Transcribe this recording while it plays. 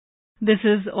This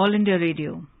is All India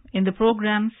Radio. In the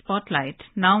program Spotlight,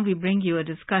 now we bring you a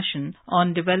discussion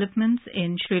on developments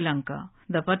in Sri Lanka.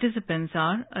 The participants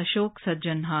are Ashok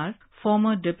Sajjanhar,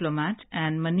 former diplomat,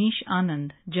 and Manish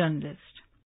Anand, journalist.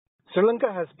 Sri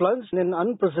Lanka has plunged in an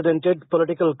unprecedented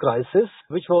political crisis,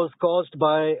 which was caused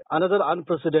by another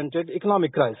unprecedented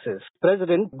economic crisis.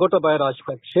 President Gotabaya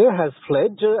Rajapaksa has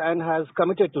fled and has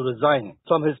committed to resign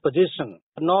from his position.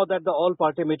 Now that the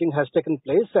all-party meeting has taken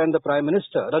place and the Prime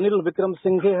Minister, Ranil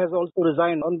Wickremesinghe, has also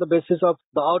resigned on the basis of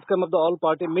the outcome of the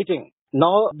all-party meeting.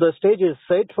 Now the stage is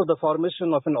set for the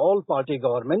formation of an all-party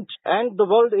government, and the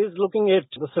world is looking at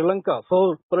Sri Lanka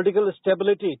for political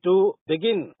stability to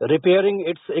begin repairing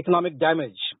its economic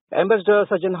damage. Ambassador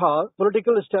Sajjanhar,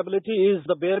 political stability is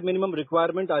the bare minimum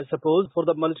requirement, I suppose, for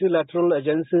the multilateral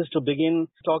agencies to begin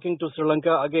talking to Sri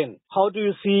Lanka again. How do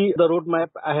you see the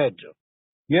roadmap ahead?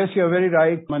 Yes, you're very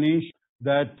right, Manish,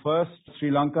 that first Sri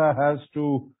Lanka has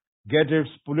to get its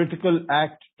political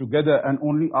act together, and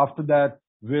only after that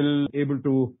will able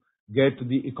to get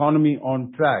the economy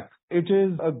on track. It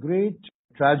is a great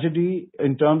tragedy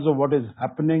in terms of what is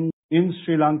happening in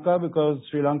Sri Lanka, because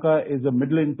Sri Lanka is a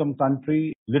middle-income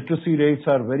country. Literacy rates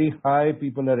are very high.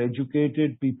 People are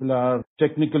educated. People are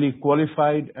technically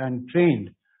qualified and trained.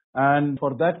 And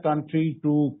for that country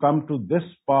to come to this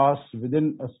pass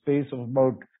within a space of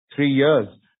about 3 years,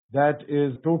 that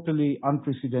is totally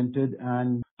unprecedented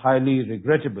and highly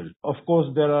regrettable. Of course,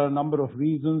 there are a number of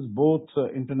reasons, both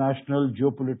international,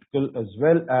 geopolitical, as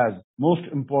well as, most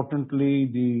importantly,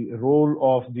 the role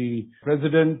of the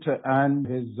president and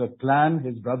his clan,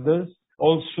 his brothers.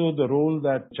 Also, the role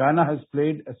that China has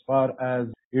played as far as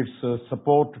its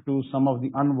support to some of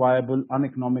the unviable,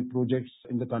 uneconomic projects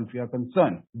in the country are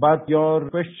concerned. But your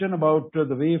question about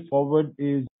the way forward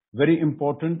is very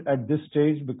important at this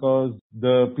stage, because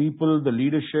the people, the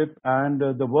leadership, and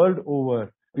the world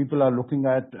over, people are looking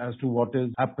at as to what is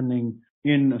happening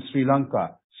in Sri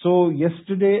Lanka. So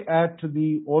yesterday at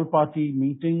the all-party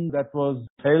meeting that was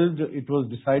held, it was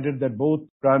decided that both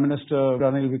Prime Minister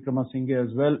Ranil Wickremesinghe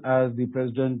as well as the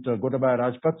President Gotabaya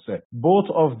Rajapaksa, both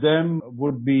of them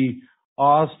would be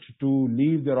asked to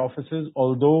leave their offices,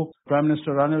 although Prime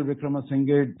Minister Ranil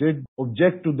Wickremesinghe did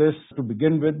object to this to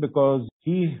begin with, because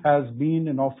he has been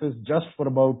in office just for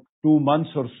about 2 months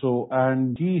or so,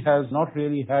 and he has not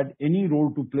really had any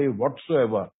role to play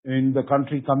whatsoever in the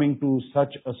country coming to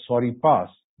such a sorry pass.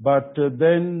 But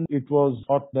then it was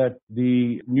thought that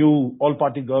the new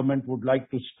all-party government would like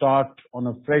to start on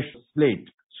a fresh slate.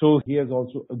 So he has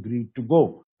also agreed to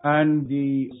go. And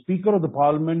the Speaker of the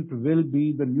Parliament will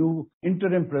be the new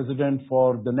interim president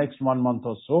for the next 1 month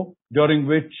or so, during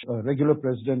which a regular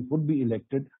president would be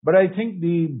elected. But I think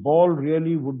the ball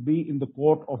really would be in the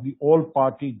court of the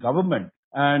all-party government,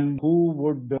 and who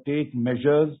would take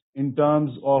measures in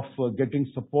terms of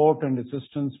getting support and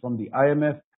assistance from the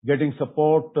IMF, getting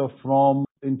support from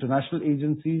international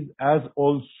agencies, as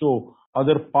also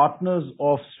other partners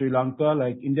of Sri Lanka,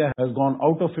 like India has gone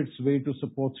out of its way to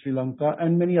support Sri Lanka,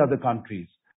 and many other countries.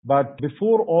 But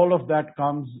before all of that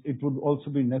comes, it would also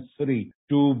be necessary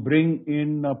to bring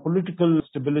in political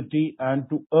stability and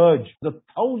to urge the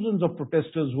thousands of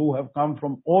protesters who have come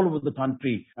from all over the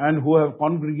country and who have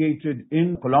congregated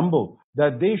in Colombo,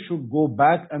 that they should go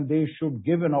back and they should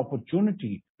give an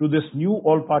opportunity to this new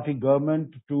all-party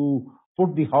government to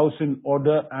put the house in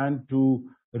order and to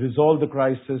resolve the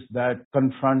crisis that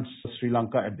confronts Sri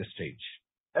Lanka at this stage.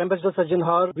 Ambassador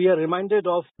Sajjanhar, we are reminded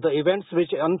of the events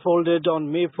which unfolded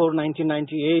on May 4,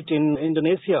 1998 in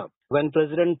Indonesia, when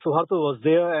President Suharto was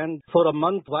there, and for a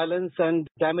month violence and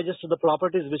damages to the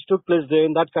properties which took place there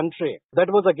in that country.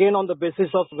 That was again on the basis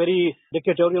of very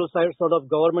dictatorial sort of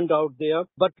government out there.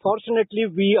 But fortunately,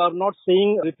 we are not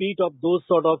seeing a repeat of those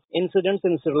sort of incidents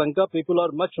in Sri Lanka. People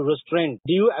are much restrained.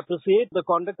 Do you appreciate the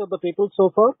conduct of the people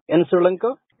so far in Sri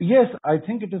Lanka? Yes, I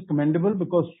think it is commendable,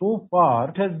 because so far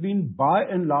it has been by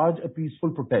and large a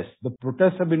peaceful protest. The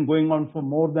protests have been going on for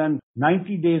more than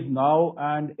 90 days now,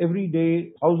 and every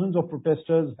day thousands of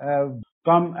protesters have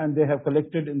come and they have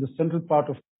collected in the central part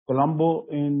of Colombo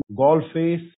in Galle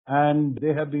Face, and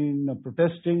they have been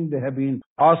protesting. They have been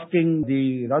asking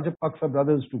the Rajapaksa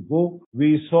brothers to go.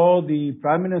 We saw the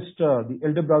Prime Minister, the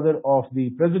elder brother of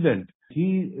the President.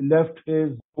 He left his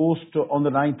post on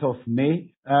the 9th of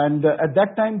May. And at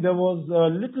that time, there was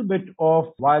a little bit of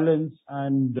violence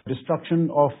and destruction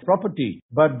of property.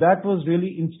 But that was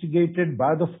really instigated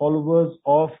by the followers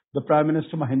of the Prime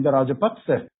Minister Mahinda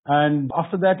Rajapaksa. And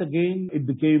after that, again, it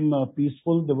became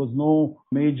peaceful. There was no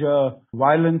major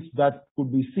violence that could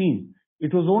be seen.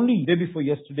 It was only day before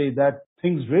yesterday that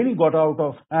things really got out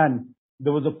of hand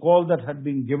there was a call that had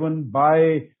been given by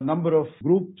a number of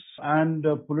groups and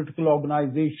political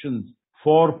organizations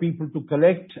for people to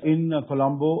collect in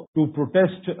Colombo to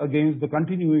protest against the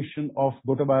continuation of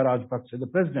Gotabaya Rajapaksa, the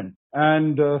president.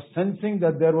 And sensing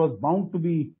that there was bound to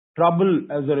be trouble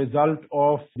as a result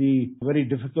of the very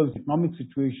difficult economic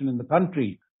situation in the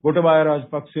country, Gotabaya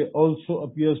Rajapaksa also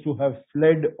appears to have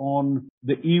fled on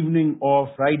the evening of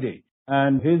Friday,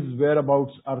 and his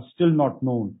whereabouts are still not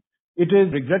known. It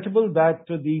is regrettable that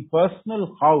the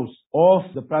personal house of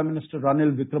the Prime Minister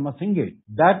Ranil Wickremesinghe,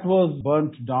 that was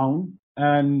burnt down.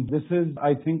 And this is,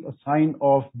 I think, a sign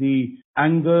of the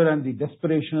anger and the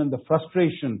desperation and the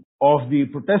frustration of the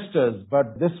protesters.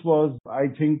 But this was, I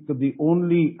think, the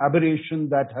only aberration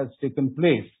that has taken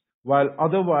place. While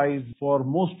otherwise, for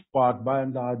most part, by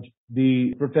and large,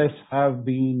 the protests have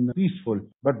been peaceful.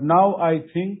 But now I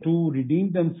think to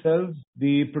redeem themselves,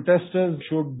 the protesters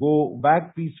should go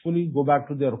back peacefully, go back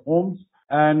to their homes.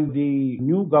 And the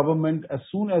new government, as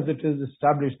soon as it is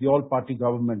established, the all-party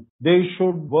government, they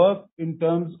should work in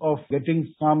terms of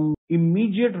getting some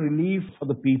immediate relief for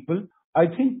the people. I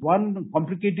think one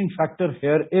complicating factor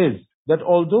here is that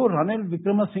although Ranil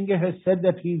Wickremesinghe has said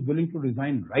that he is willing to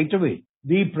resign right away,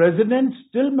 the president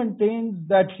still maintains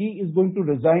that he is going to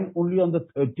resign only on the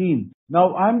 13th.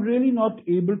 Now, I'm really not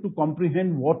able to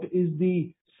comprehend what is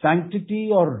the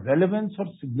sanctity or relevance or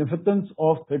significance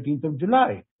of 13th of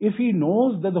July. If he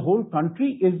knows that the whole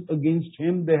country is against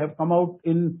him, they have come out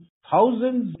in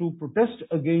thousands to protest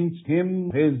against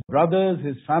him, his brothers,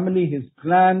 his family, his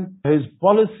clan, his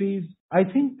policies, I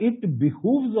think it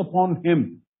behooves upon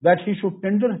him that he should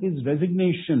tender his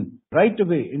resignation right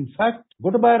away. In fact,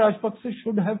 Gotabaya Rajapaksa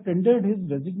should have tendered his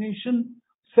resignation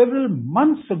several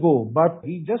months ago, but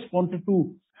he just wanted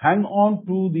to hang on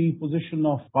to the position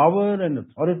of power and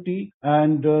authority,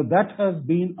 and that has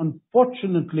been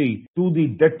unfortunately to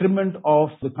the detriment of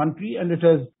the country, and it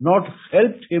has not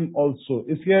helped him also.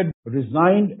 If he had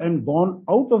resigned and gone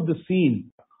out of the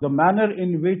scene, the manner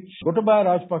in which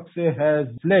Gotabaya Rajapaksa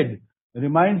has fled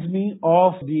reminds me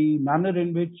of the manner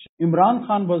in which Imran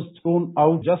Khan was thrown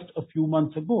out just a few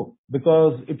months ago,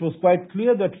 because it was quite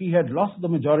clear that he had lost the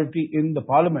majority in the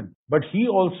parliament. But he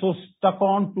also stuck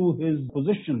on to his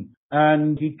position,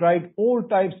 and he tried all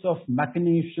types of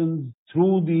machinations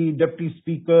through the deputy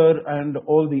speaker and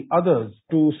all the others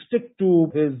to stick to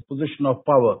his position of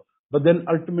power. But then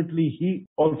ultimately he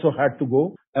also had to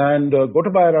go, and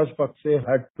Gotabaya Rajapaksa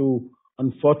had to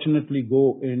unfortunately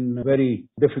go in very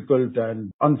difficult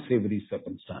and unsavory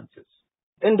circumstances.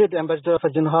 Indeed, Ambassador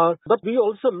Sajjanhar. But we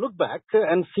also look back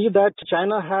and see that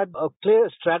China had a clear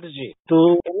strategy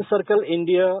to encircle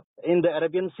India in the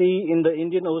Arabian Sea, in the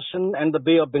Indian Ocean and the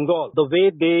Bay of Bengal. The way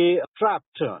they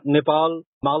trapped Nepal,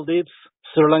 Maldives,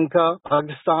 Sri Lanka,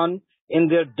 Pakistan in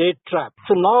their date trap.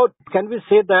 So now, can we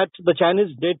say that the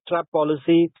Chinese date trap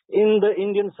policy in the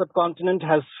Indian subcontinent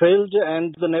has failed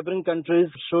and the neighboring countries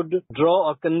should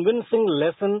draw a convincing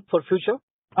lesson for future?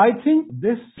 I think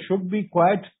this should be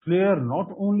quite clear not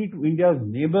only to India's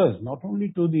neighbors, not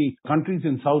only to the countries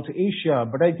in South Asia,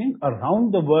 but I think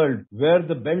around the world where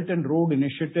the Belt and Road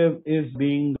Initiative is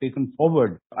being taken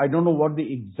forward. I don't know what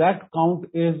the exact count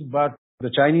is, but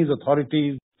the Chinese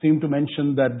authorities seem to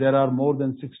mention that there are more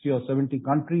than 60 or 70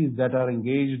 countries that are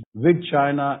engaged with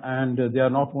China, and they are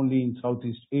not only in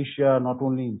Southeast Asia, not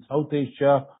only in South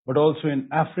Asia, but also in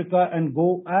Africa and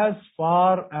go as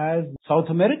far as South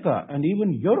America and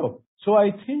even Europe. So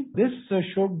I think this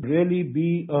should really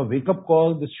be a wake-up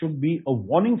call. This should be a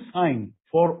warning sign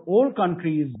for all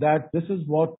countries that this is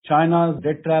what China's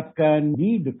debt trap can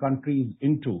lead countries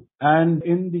into. And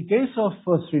in the case of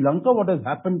Sri Lanka, what has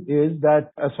happened is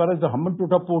that as far as the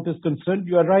Hambantota port is concerned,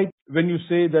 you are right when you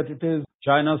say that it is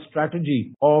China's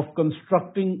strategy of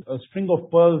constructing a string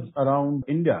of pearls around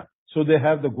India. So they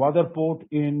have the Gwadar port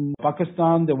in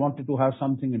Pakistan, they wanted to have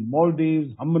something in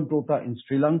Maldives, Hambantota in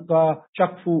Sri Lanka,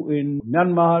 Chakfu in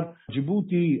Myanmar,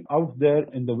 Djibouti out there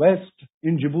in the west.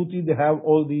 In Djibouti, they have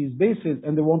all these bases,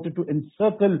 and they wanted to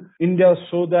encircle India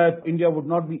so that India would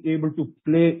not be able to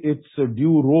play its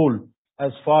due role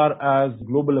as far as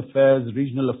global affairs,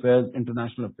 regional affairs,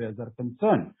 international affairs are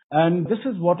concerned. And this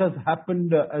is what has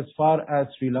happened as far as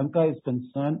Sri Lanka is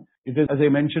concerned. It is, as I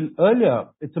mentioned earlier,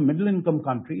 it's a middle-income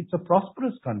country. It's a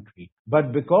prosperous country.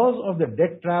 But because of the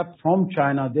debt trap from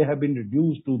China, they have been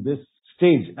reduced to this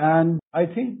stage. And I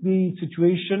think the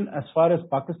situation as far as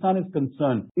Pakistan is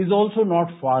concerned is also not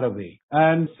far away.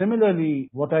 And similarly,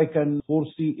 what I can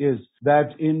foresee is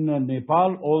that in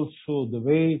Nepal also, the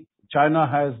way China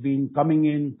has been coming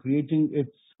in, creating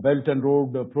its Belt and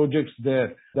Road projects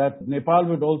there, that Nepal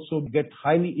would also get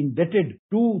highly indebted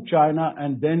to China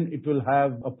and then it will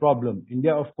have a problem.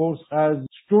 India, of course, has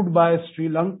stood by Sri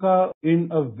Lanka in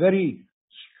a very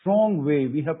strong way.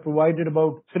 We have provided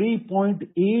about $3.8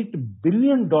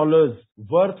 billion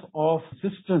worth of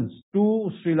assistance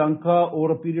to Sri Lanka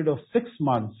over a period of 6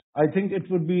 months. I think it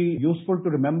would be useful to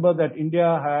remember that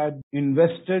India had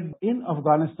invested in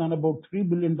Afghanistan about $3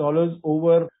 billion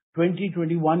over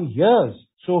 21 years.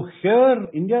 So here,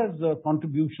 India's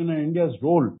contribution and India's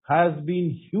role has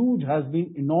been huge, has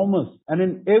been enormous. And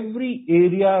in every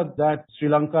area that Sri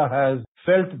Lanka has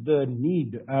felt the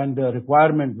need and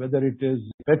requirement, whether it is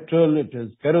petrol, it is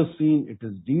kerosene, it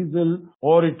is diesel,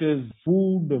 or it is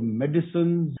food,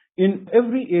 medicines, in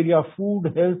every area,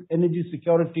 food, health, energy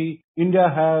security, India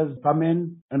has come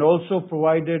in and also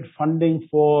provided funding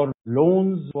for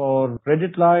loans, for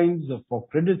credit lines, for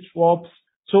credit swaps.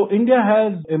 So India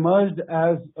has emerged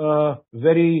as a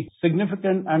very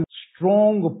significant and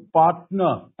strong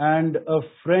partner and a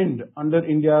friend under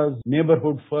India's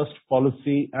neighborhood first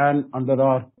policy and under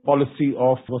our policy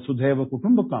of Vasudhaiva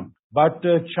Kutumbakam. But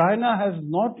China has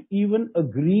not even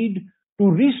agreed to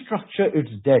restructure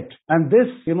its debt. And this,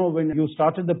 when you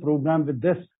started the program with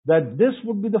this, that this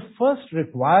would be the first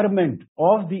requirement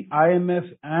of the IMF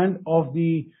and of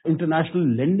the international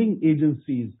lending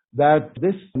agencies, that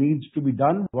this needs to be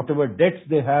done. Whatever debts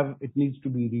they have, it needs to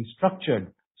be restructured.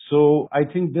 So I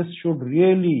think this should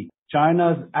really,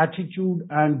 China's attitude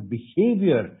and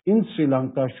behavior in Sri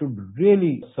Lanka should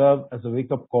really serve as a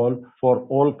wake-up call for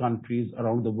all countries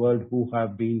around the world who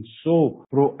have been so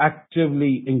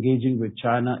proactively engaging with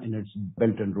China in its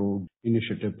Belt and Road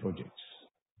Initiative projects.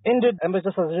 Indeed,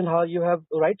 Ambassador Sajjanhar, you have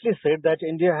rightly said that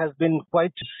India has been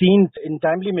quite seen in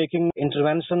timely making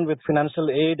intervention with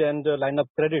financial aid and line of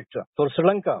credit for Sri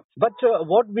Lanka. But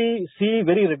what we see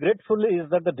very regretfully is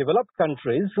that the developed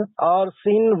countries are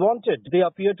seen wanted. They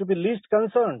appear to be least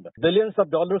concerned. Billions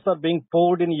of dollars are being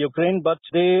poured in Ukraine, but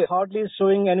they hardly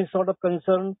showing any sort of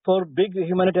concern for big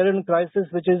humanitarian crisis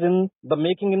which is in the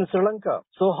making in Sri Lanka.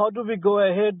 So how do we go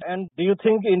ahead, and do you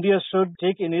think India should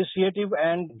take initiative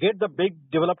and get the big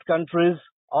developed countries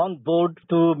on board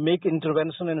to make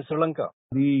intervention in Sri Lanka?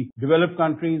 The developed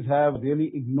countries have really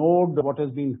ignored what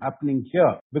has been happening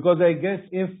here, because I guess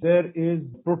if there is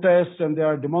protest and there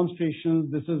are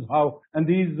demonstrations, this is how, and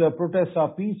these protests are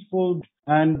peaceful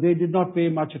and they did not pay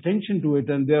much attention to it,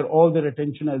 and all their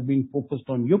attention has been focused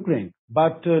on Ukraine.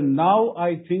 But now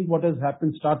I think what has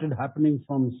started happening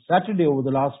from Saturday over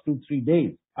the last 2-3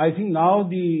 days. I think now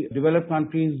the developed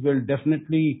countries will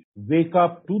definitely wake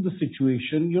up to the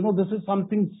situation. This is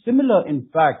something similar, in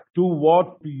fact, to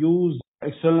what used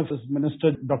External Affairs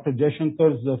Minister Dr.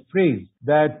 Jaishankar's phrase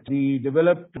that the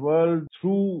developed world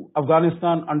threw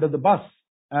Afghanistan under the bus,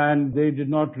 and they did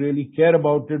not really care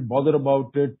about it, bother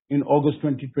about it in August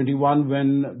 2021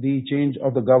 when the change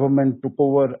of the government took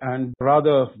over, and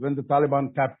rather when the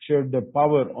Taliban captured the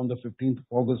power on the 15th of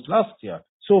August last year.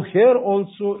 So here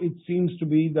also it seems to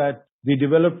be that the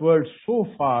developed world so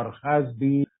far has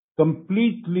been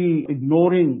completely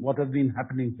ignoring what has been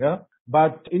happening here.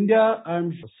 But India,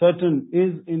 I'm certain,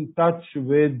 is in touch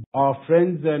with our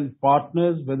friends and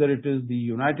partners, whether it is the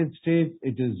United States,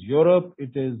 it is Europe,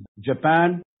 it is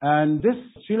Japan. And this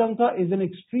Sri Lanka is an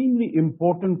extremely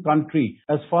important country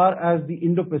as far as the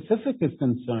Indo-Pacific is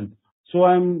concerned. So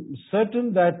I'm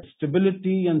certain that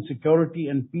stability and security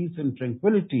and peace and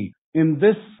tranquility in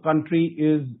this country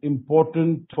is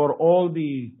important for all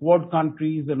the Quad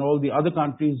countries and all the other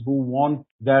countries who want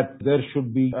that there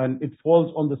should be, and it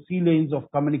falls on the sea lanes of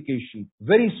communication,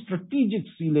 very strategic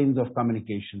sea lanes of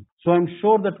communication. So I'm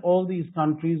sure that all these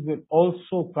countries will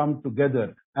also come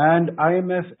together, and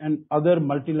IMF and other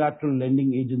multilateral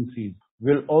lending agencies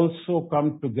will also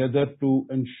come together to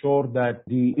ensure that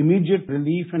the immediate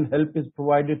relief and help is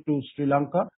provided to Sri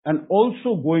Lanka, and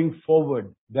also going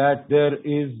forward that there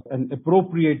is an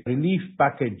appropriate relief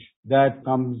package that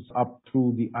comes up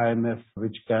through the IMF,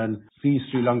 which can see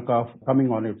Sri Lanka coming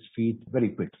on its feet very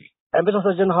quickly. Ambassador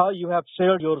Sajjanhar, you have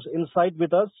shared your insight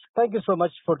with us. Thank you so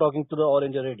much for talking to the All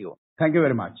India Radio. Thank you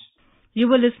very much. You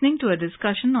were listening to a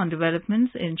discussion on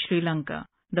developments in Sri Lanka.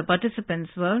 The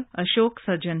participants were Ashok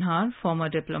Sajjanhar, former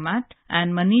diplomat,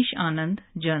 and Manish Anand,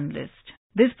 journalist.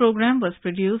 This program was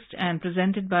produced and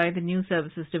presented by the News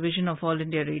Services Division of All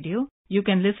India Radio. You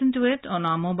can listen to it on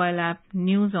our mobile app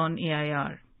News on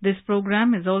AIR. This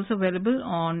program is also available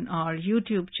on our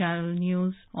YouTube channel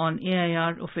News on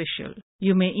AIR Official.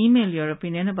 You may email your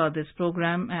opinion about this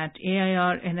program at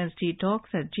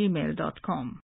airnsttalks@gmail.com.